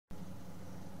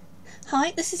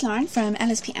Hi, this is Lauren from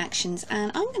LSP Actions,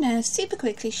 and I'm going to super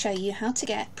quickly show you how to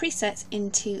get presets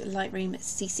into Lightroom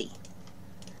CC.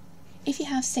 If you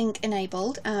have sync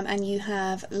enabled and you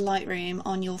have Lightroom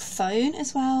on your phone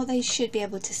as well, they should be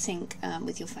able to sync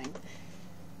with your phone.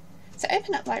 So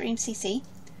open up Lightroom CC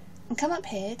and come up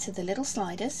here to the little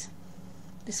sliders.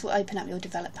 This will open up your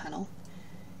develop panel.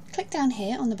 Click down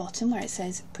here on the bottom where it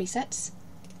says presets.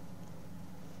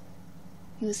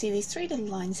 You will see these three little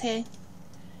lines here.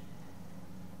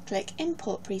 Click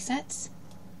Import Presets,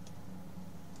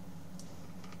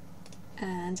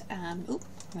 and I'm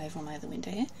over on my other window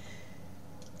here.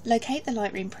 Locate the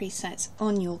Lightroom presets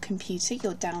on your computer,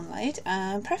 your download.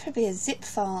 Preferably a zip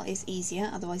file is easier,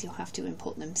 otherwise you'll have to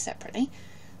import them separately.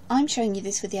 I'm showing you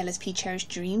this with the LSP Cherished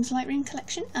Dreams Lightroom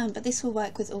collection, but this will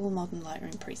work with all modern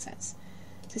Lightroom presets.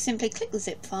 So simply click the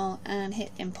zip file and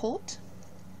hit Import.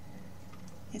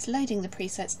 It's loading the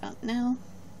presets up now.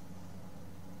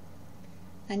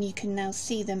 And you can now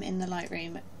see them in the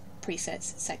Lightroom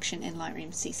presets section in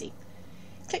Lightroom CC.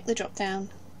 Click the drop down,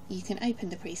 you can open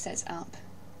the presets up,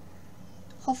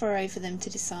 hover over them to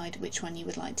decide which one you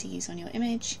would like to use on your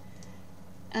image,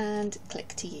 and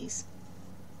click to use.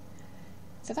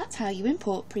 So that's how you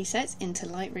import presets into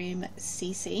Lightroom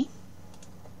CC.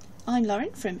 I'm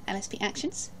Lauren from LSP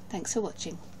Actions. Thanks for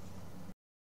watching.